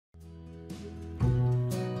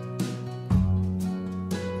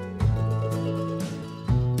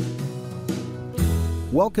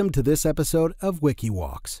Welcome to this episode of Wiki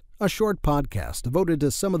Walks, a short podcast devoted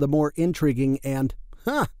to some of the more intriguing and,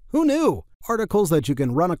 who knew, articles that you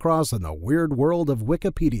can run across in the weird world of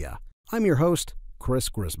Wikipedia. I'm your host, Chris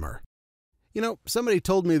Grismer. You know, somebody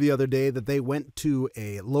told me the other day that they went to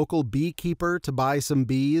a local beekeeper to buy some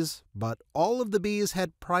bees, but all of the bees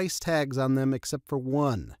had price tags on them except for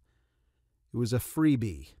one. It was a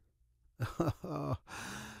freebie.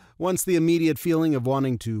 Once the immediate feeling of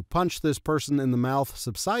wanting to punch this person in the mouth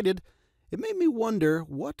subsided, it made me wonder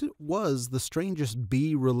what it was the strangest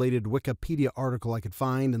bee-related Wikipedia article I could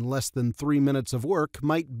find in less than 3 minutes of work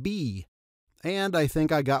might be. And I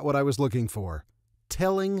think I got what I was looking for.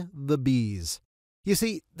 Telling the bees. You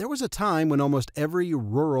see, there was a time when almost every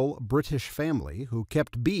rural British family who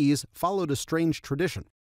kept bees followed a strange tradition.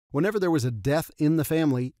 Whenever there was a death in the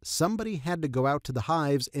family, somebody had to go out to the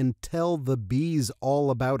hives and tell the bees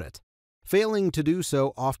all about it. Failing to do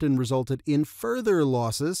so often resulted in further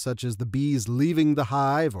losses, such as the bees leaving the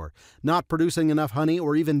hive or not producing enough honey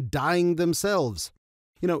or even dying themselves.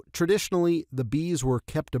 You know, traditionally, the bees were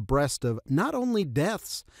kept abreast of not only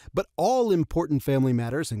deaths, but all important family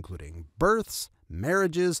matters, including births,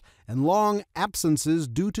 marriages, and long absences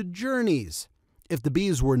due to journeys. If the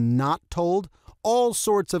bees were not told, all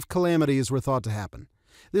sorts of calamities were thought to happen.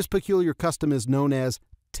 This peculiar custom is known as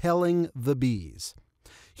telling the bees.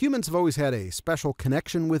 Humans have always had a special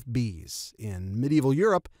connection with bees. In medieval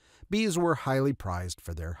Europe, bees were highly prized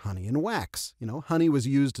for their honey and wax. You know, honey was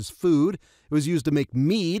used as food. It was used to make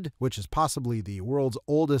mead, which is possibly the world's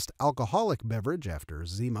oldest alcoholic beverage after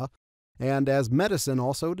Zima, and as medicine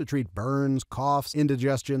also to treat burns, coughs,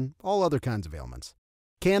 indigestion, all other kinds of ailments.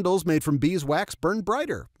 Candles made from beeswax burned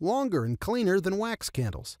brighter, longer, and cleaner than wax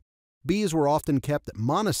candles. Bees were often kept at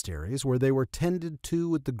monasteries where they were tended to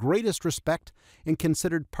with the greatest respect and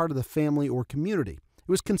considered part of the family or community. It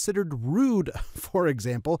was considered rude, for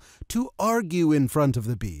example, to argue in front of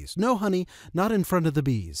the bees. No, honey, not in front of the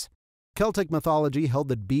bees. Celtic mythology held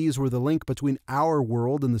that bees were the link between our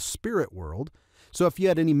world and the spirit world. So if you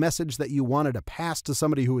had any message that you wanted to pass to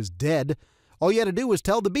somebody who was dead, all you had to do was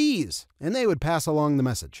tell the bees, and they would pass along the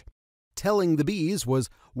message. Telling the bees was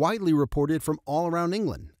widely reported from all around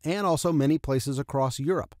England, and also many places across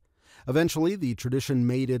Europe. Eventually, the tradition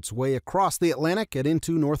made its way across the Atlantic and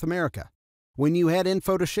into North America. When you had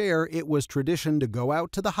info to share, it was tradition to go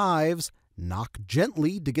out to the hives, knock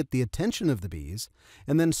gently to get the attention of the bees,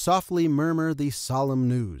 and then softly murmur the solemn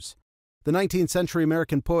news. The 19th century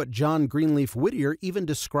American poet John Greenleaf Whittier even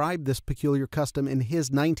described this peculiar custom in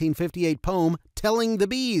his 1958 poem, Telling the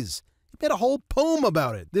Bees. He made a whole poem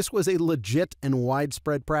about it. This was a legit and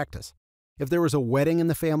widespread practice. If there was a wedding in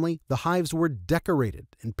the family, the hives were decorated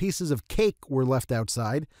and pieces of cake were left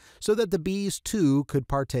outside so that the bees too could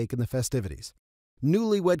partake in the festivities.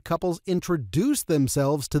 Newlywed couples introduced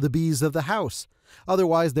themselves to the bees of the house.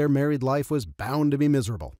 Otherwise, their married life was bound to be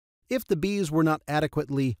miserable. If the bees were not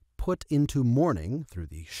adequately put into mourning through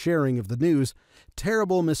the sharing of the news,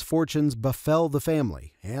 terrible misfortunes befell the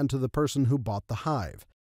family and to the person who bought the hive.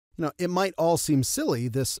 You know, it might all seem silly,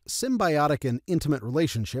 this symbiotic and intimate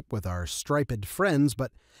relationship with our striped friends,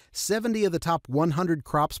 but 70 of the top 100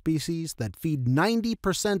 crop species that feed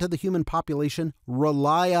 90% of the human population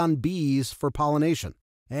rely on bees for pollination.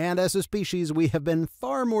 And as a species, we have been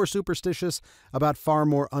far more superstitious about far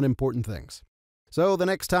more unimportant things. So the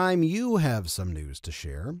next time you have some news to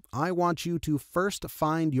share, I want you to first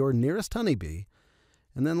find your nearest honeybee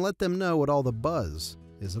and then let them know what all the buzz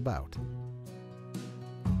is about.